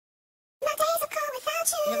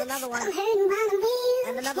Here's another one. I'm hurting while I'm with you.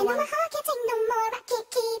 And another one. My heart can't take no more. I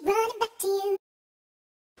can't keep running back to you.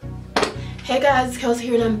 Hey guys, it's Kelsey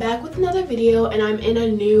here and I'm back with another video, and I'm in a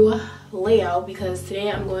new layout because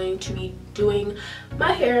today I'm going to be doing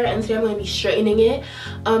my hair and today I'm going to be straightening it.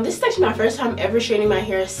 This is actually my first time ever straightening my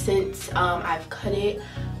hair since I've cut it.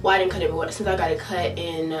 Well, I didn't cut it, but since I got it cut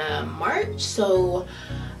in March. So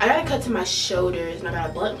I got it cut to my shoulders and I got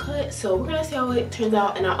a blunt cut. So we're gonna see how it turns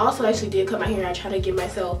out. And I also actually did cut my hair. I tried to give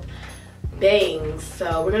myself bangs,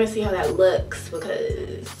 so we're gonna see how that looks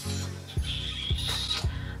because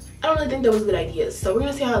I don't really think that was a good idea. So we're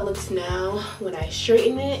gonna see how it looks now when I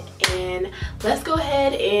straighten it, and let's go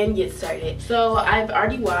ahead and get started. So I've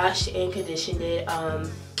already washed and conditioned it,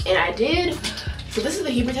 and I did. So this is the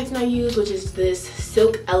heat protectant I use, which is this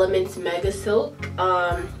Silk Elements Mega Silk.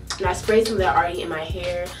 And I sprayed some of that already in my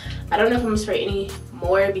hair. I don't know if I'm gonna spray any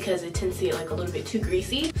more because it tends to get like a little bit too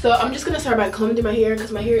greasy. So I'm just gonna start by combing through my hair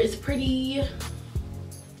because my hair is pretty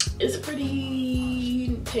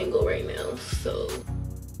tangled right now. So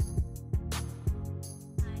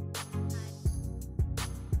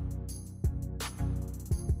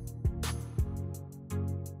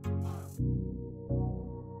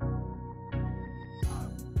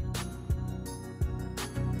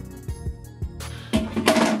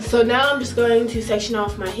now I'm just going to section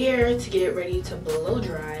off my hair to get it ready to blow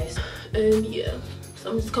dry. And yeah,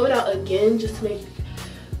 so I'm just combing it out again just to make,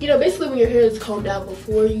 you know, basically when your hair is combed out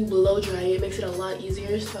before you blow dry it makes it a lot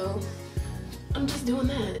easier. So I'm just doing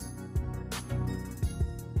that.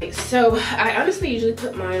 So I honestly usually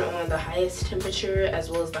put mine on the highest temperature as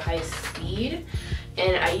well as the highest speed.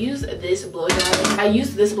 And I use this blow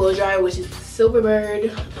dryer. Which is Silverbird.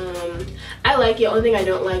 I like it. Only thing I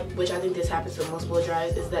don't like, which I think this happens with most blow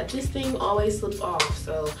dryers, is that this thing always slips off.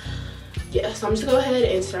 So yeah, so I'm just gonna go ahead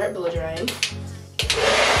and start blow drying.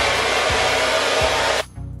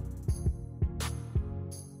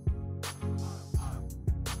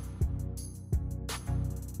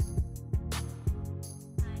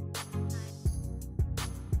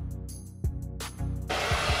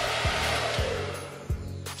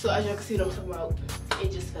 So as y'all can see what I'm talking about,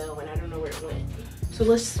 it just fell and I don't know where it went. So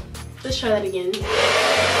let's try that again.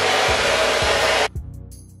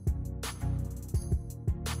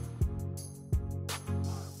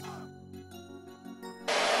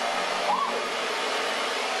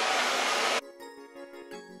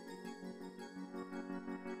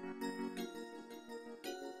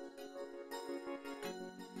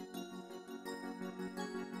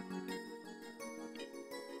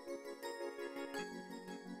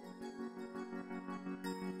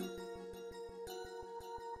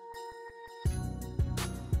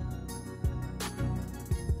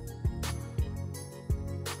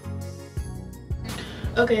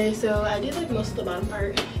 Okay, so I did like most of the bottom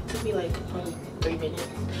part. It took me like probably 3 minutes.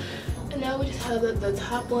 And now we just have the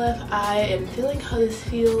top left. I am feeling how this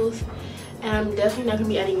feels. And I'm definitely not going to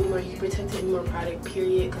be adding any more heat protectant, any more product,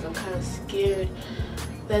 period. Because I'm kind of scared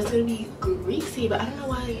that it's going to be greasy. But I don't know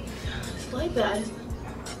why it's like that.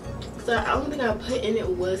 Because the only thing I put in it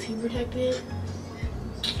was heat protectant.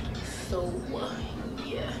 So,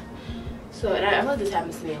 yeah. So, and I feel like this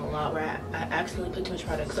happens to me a lot where I accidentally put too much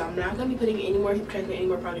product. So I'm not going to be putting any more heat protectant, any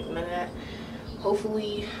more product, none of that.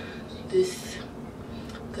 Hopefully this,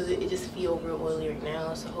 because it just feels real oily right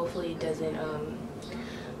now. So hopefully it doesn't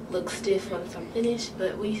look stiff once I'm finished.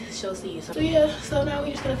 But we shall see. So yeah, so now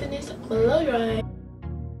we're just going to finish blow dry.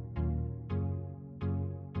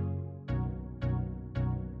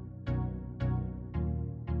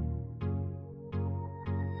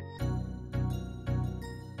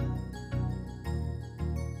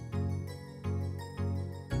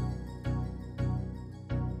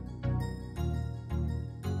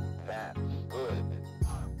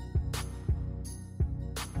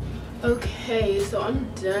 Okay, so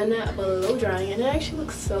I'm done blow drying, and it actually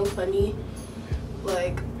looks so funny,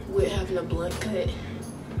 like with having a blunt cut.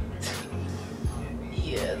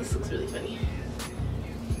 Yeah, this looks really funny.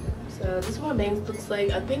 So this is what my bangs looks like.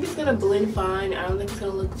 I think it's gonna blend fine. I don't think it's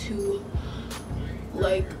gonna look too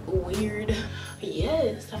like weird.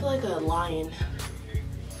 Yes, I feel like a lion.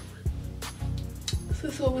 This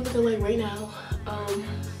is what we're looking like right now.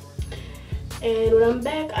 And when I'm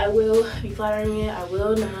back, I will be flattering it. I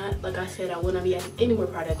will not, like I said, I will not be adding any more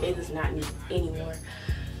product. It does not need any more.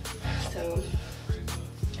 So,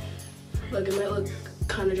 look, it might look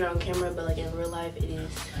kind of dry on camera, but like in real life, it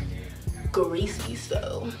is greasy.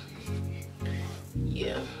 So,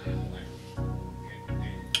 yeah.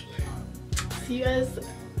 See you guys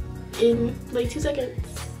in like 2 seconds.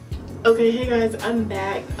 Okay, hey guys, I'm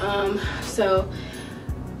back. Oh,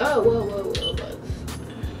 whoa.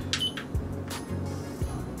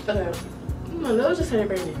 Okay, my nose just started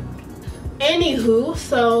burning. Anywho,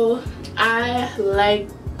 so I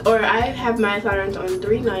have my salons on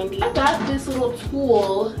 $3.90. I got this little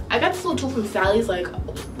tool. From Sally's like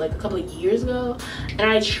a couple of years ago, and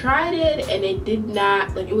I tried it and it did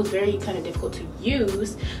not, like, it was very kind of difficult to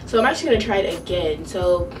use. So I'm actually gonna try it again.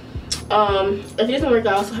 So if it doesn't work,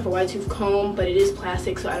 I also have a wide tooth comb, but it is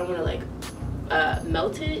plastic, so I don't want to like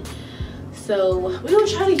melt it. So we're gonna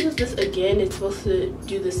try to use this again. It's supposed to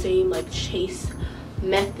do the same like chase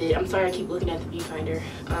method. I'm sorry I keep looking at the viewfinder.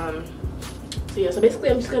 So yeah, so basically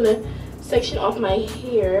I'm just gonna section off my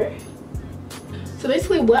hair. So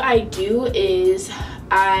basically what I do is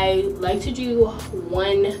I like to do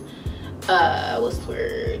one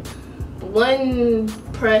one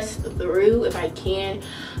press through if I can.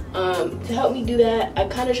 To help me do that, I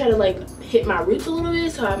kind of try to like hit my roots a little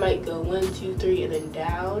bit, so I might go 1, 2, 3 and then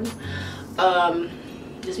down,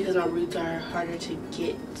 just because my roots are harder to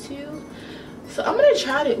get to. So I'm gonna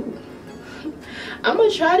try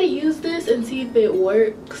to use this and see if it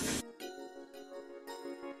works.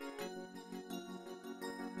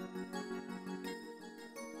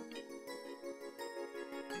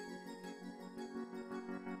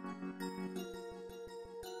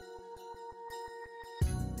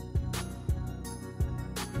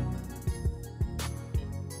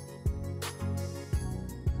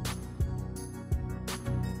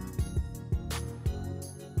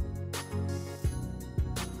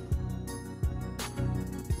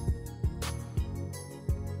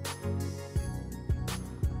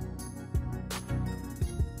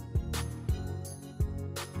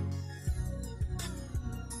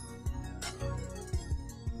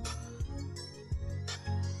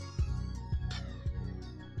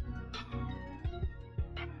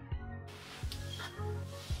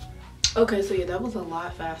 Okay, so yeah, that was a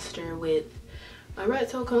lot faster with my red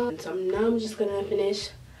toe comb. So now I'm just gonna finish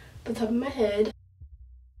the top of my head.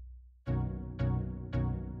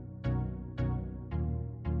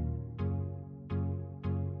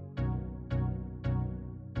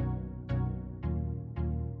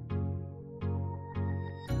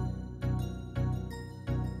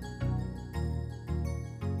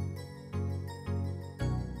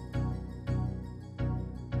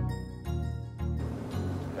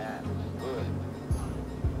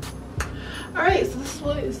 Alright, so this is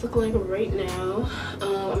what it's looking like right now.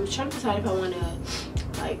 I'm trying to decide if I want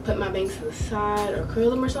to like put my bangs to the side or curl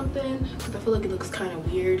them or something, because I feel like it looks kind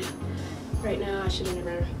of weird right now. I should have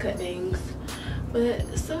never cut bangs.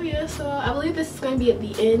 But so yeah, so I believe this is going to be at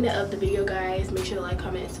the end of the video, guys. Make sure to like,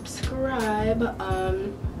 comment, and subscribe.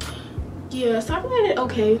 Yeah, so I find it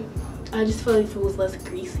okay. I just feel like if it was less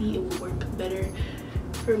greasy, it would work better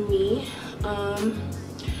for me.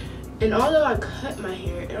 And although I cut my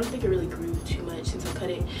hair, I don't think it really grew too much since I cut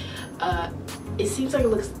it. It seems like it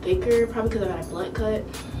looks thicker, probably because I got a blunt cut.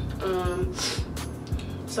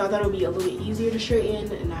 So I thought it would be a little bit easier to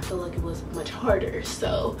straighten, and I feel like it was much harder.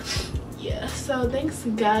 So yeah, so thanks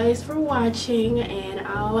guys for watching, and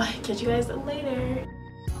I'll catch you guys later.